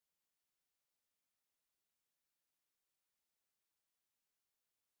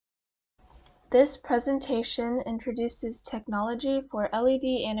This presentation introduces technology for LED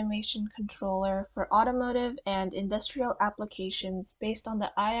animation controller for automotive and industrial applications based on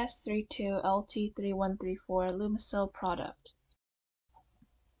the IS32LT3134 Lumicell product.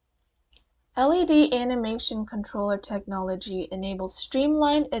 LED animation controller technology enables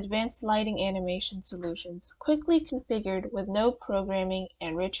streamlined advanced lighting animation solutions quickly configured with no programming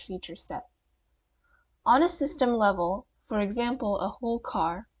and rich feature set. On a system level, for example a whole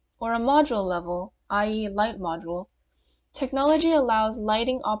car, or a module level, i.e. light module, technology allows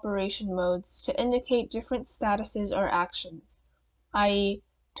lighting operation modes to indicate different statuses or actions, i.e.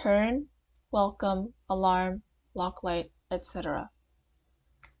 turn, welcome, alarm, lock light, etc.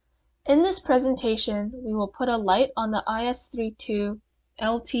 In this presentation, we will put a light on the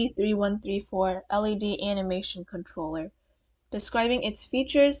IS32LT3134 LED animation controller, describing its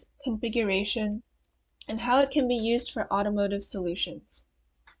features, configuration, and how it can be used for automotive solutions.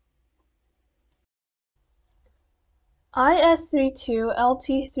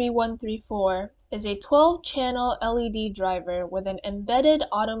 IS32LT3134 is a 12-channel LED driver with an embedded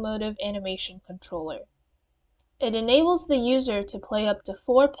automotive animation controller. It enables the user to play up to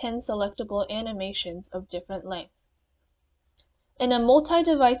 4-pin selectable animations of different length. In a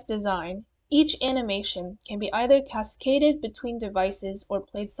multi-device design, each animation can be either cascaded between devices or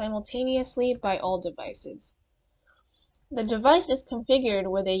played simultaneously by all devices. The device is configured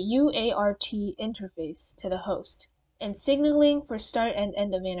with a UART interface to the host and signaling for start and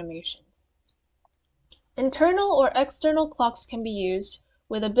end of animations. Internal or external clocks can be used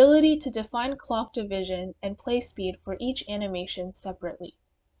with ability to define clock division and play speed for each animation separately.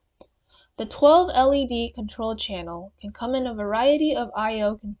 The 12 LED control channel can come in a variety of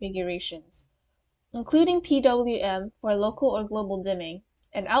I/O configurations, including PWM for local or global dimming,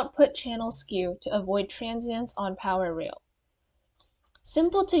 and output channel skew to avoid transients on power rail.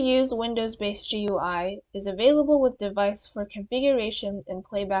 Simple to use Windows-based GUI is available with device for configuration and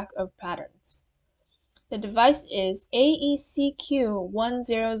playback of patterns. The device is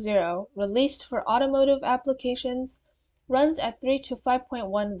AECQ100, released for automotive applications, runs at 3 to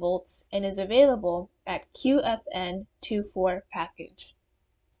 5.1 volts, and is available at QFN24 package.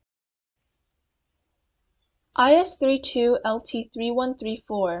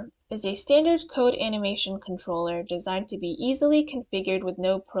 IS32LT3134 is a standard code animation controller designed to be easily configured with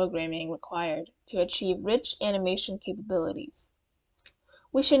no programming required to achieve rich animation capabilities.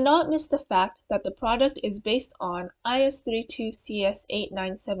 We should not miss the fact that the product is based on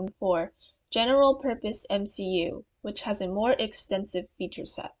IS32CS8974 General Purpose MCU, which has a more extensive feature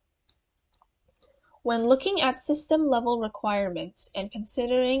set. When looking at system-level requirements and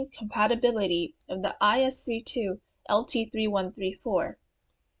considering compatibility of the IS32LT3134,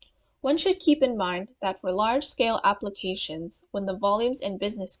 one should keep in mind that for large-scale applications, when the volumes and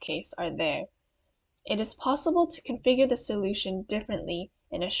business case are there, it is possible to configure the solution differently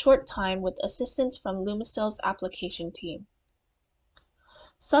in a short time with assistance from Lumicell's application team.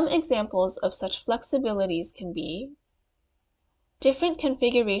 Some examples of such flexibilities can be different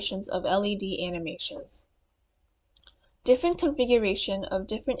configurations of LED animations, different configuration of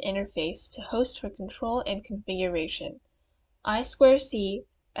different interface to host for control and configuration, I2C,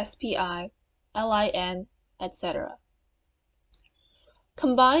 SPI, LIN, etc.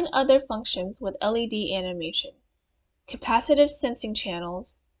 Combine other functions with LED animation, capacitive sensing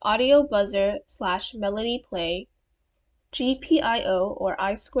channels, audio buzzer/melody play, GPIO or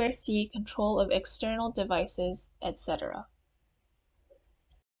I2C control of external devices, etc.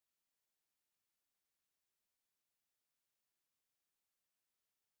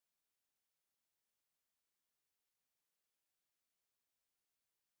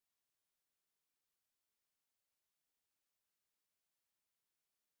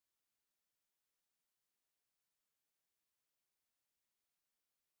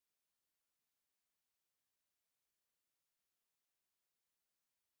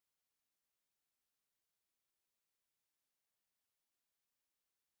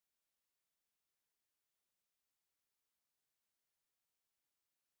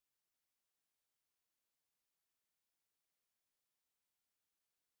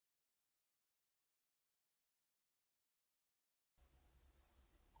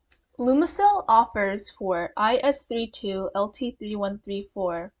 Lumicell offers for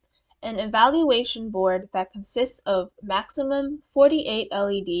IS32LT3134 an evaluation board that consists of maximum 48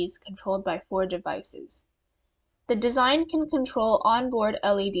 LEDs controlled by 4 devices. The design can control onboard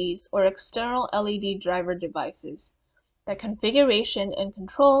LEDs or external LED driver devices. The configuration and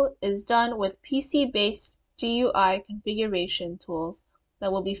control is done with PC-based GUI configuration tools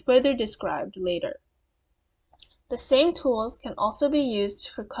that will be further described later. The same tools can also be used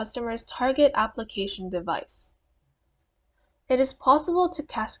for customers' target application device. It is possible to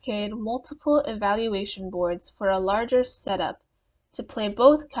cascade multiple evaluation boards for a larger setup to play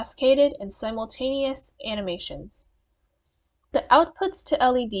both cascaded and simultaneous animations. The outputs to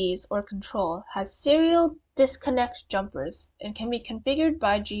LEDs or control has serial disconnect jumpers and can be configured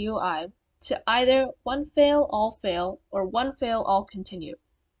by GUI to either one fail, all fail, or one fail, all continue.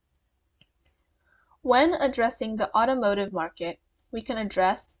 When addressing the automotive market, we can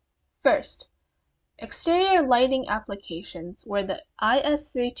address, first, exterior lighting applications where the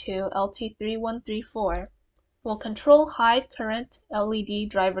IS32LT3134 will control high current LED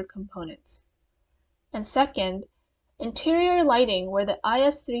driver components. And second, interior lighting where the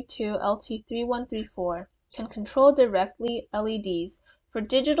IS32LT3134 can control directly LEDs for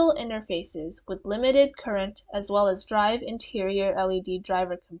digital interfaces with limited current as well as drive interior LED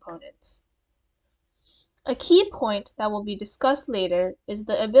driver components. A key point that will be discussed later is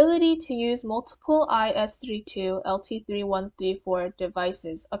the ability to use multiple IS32LT3134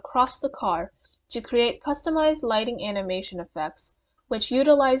 devices across the car to create customized lighting animation effects, which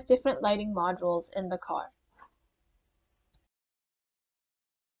utilize different lighting modules in the car.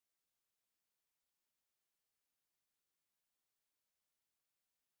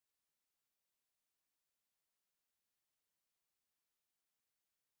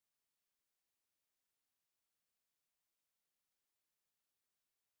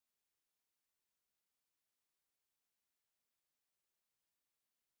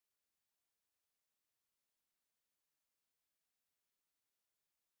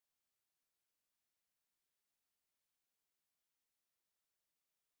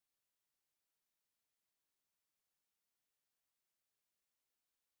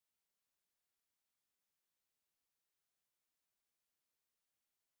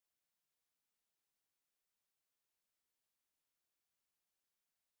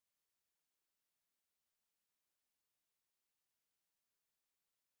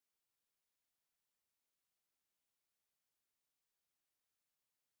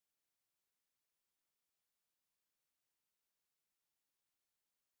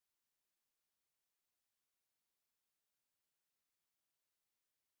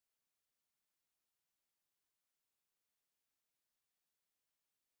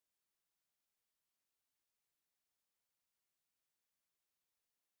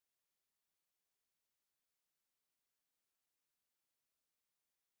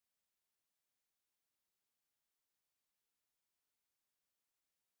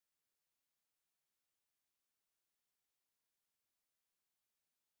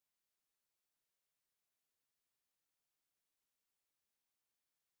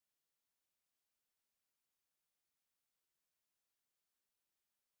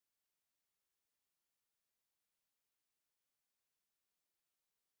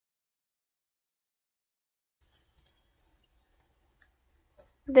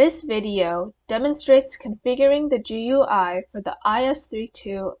 This video demonstrates configuring the GUI for the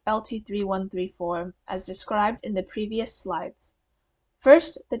IS32LT3134 as described in the previous slides.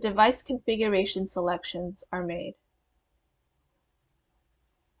 First, the device configuration selections are made.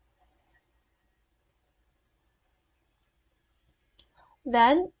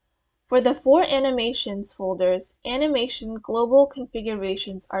 Then, for the 4 animations folders, animation global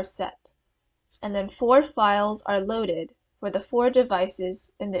configurations are set, and then 4 files are loaded for the 4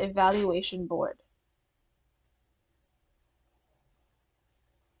 devices in the evaluation board.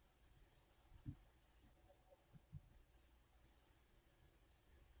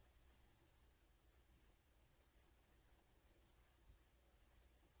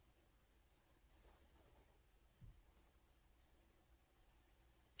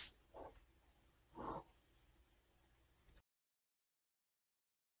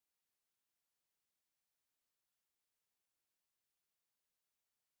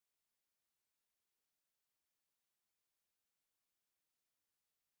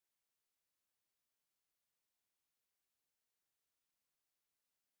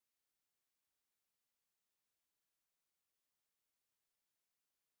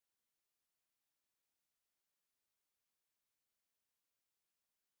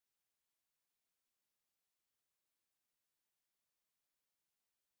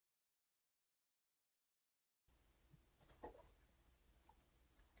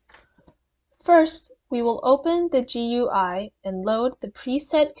 First, we will open the GUI and load the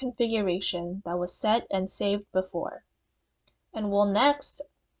preset configuration that was set and saved before, and will next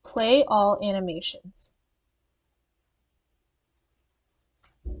play all animations.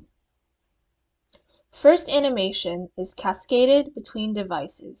 First animation is cascaded between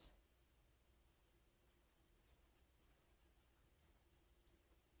devices.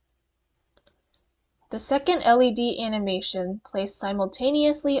 The second LED animation placed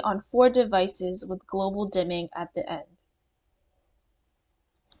simultaneously on 4 devices with global dimming at the end.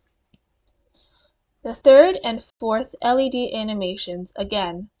 The third and fourth LED animations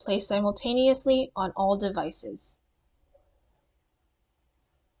again placed simultaneously on all devices.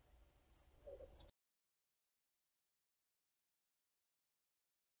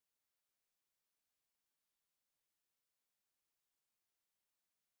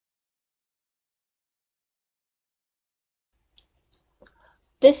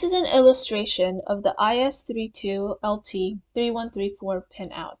 This is an illustration of the IS32LT3134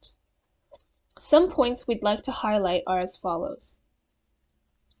 pinout. Some points we'd like to highlight are as follows.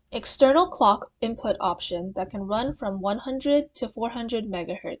 External clock input option that can run from 100 to 400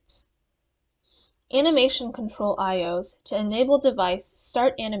 MHz. Animation control IOs to enable device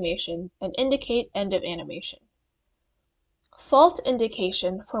start animation and indicate end of animation. Fault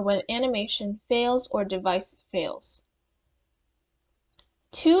indication for when animation fails or device fails.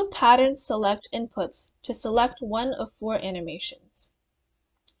 2 pattern select inputs to select one of 4 animations.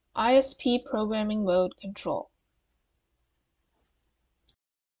 ISP programming mode control.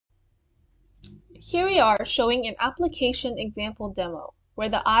 Here we are showing an application example demo where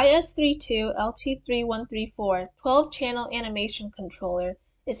the IS32LT3134 12-channel animation controller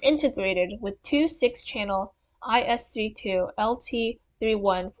is integrated with 2 6-channel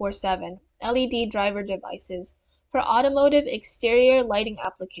IS32LT3147 LED driver devices for automotive exterior lighting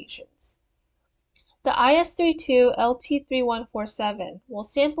applications. The IS32LT3147 will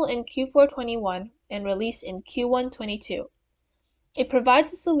sample in Q421 and release in Q122. It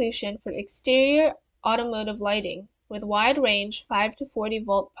provides a solution for exterior automotive lighting with wide range 5 to 40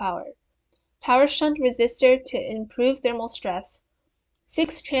 volt power, power shunt resistor to improve thermal stress,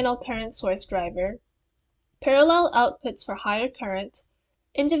 6-channel current source driver, parallel outputs for higher current,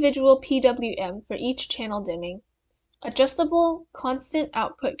 individual PWM for each channel dimming, adjustable constant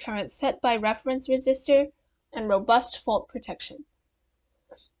output current set by reference resistor, and robust fault protection.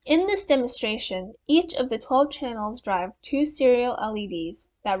 In this demonstration, each of the 12 channels drive 2 serial LEDs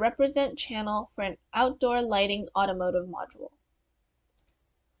that represent channel for an outdoor lighting automotive module.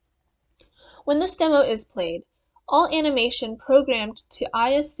 When this demo is played, all animation programmed to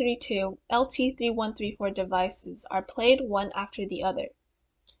IS32LT3134 devices are played one after the other.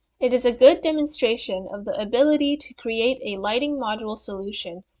 It is a good demonstration of the ability to create a lighting module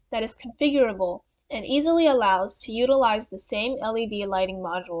solution that is configurable and easily allows to utilize the same LED lighting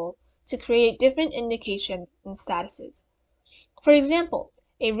module to create different indication and statuses. For example,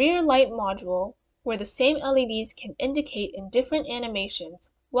 a rear light module where the same LEDs can indicate in different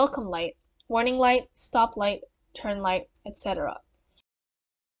animations, welcome light, warning light, stop light, turn light, etc.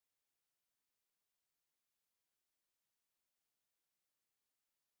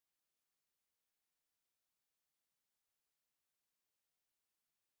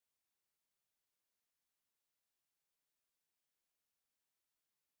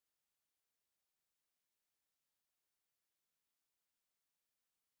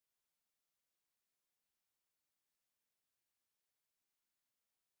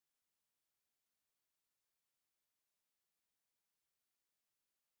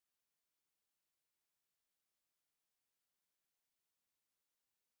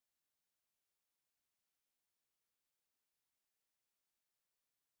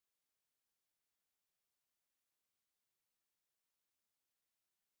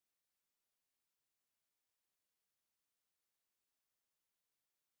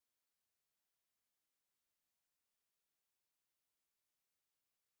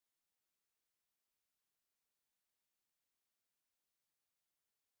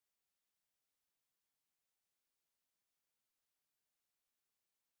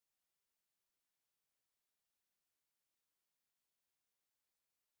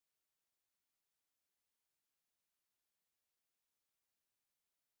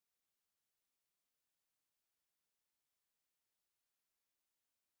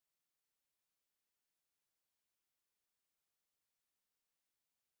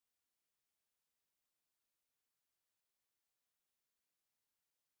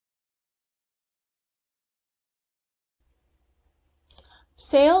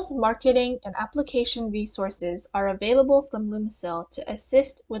 Sales, marketing, and application resources are available from Lumicell to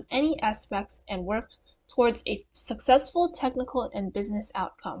assist with any aspects and work towards a successful technical and business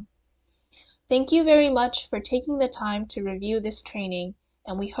outcome. Thank you very much for taking the time to review this training,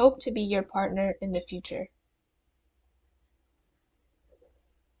 and we hope to be your partner in the future.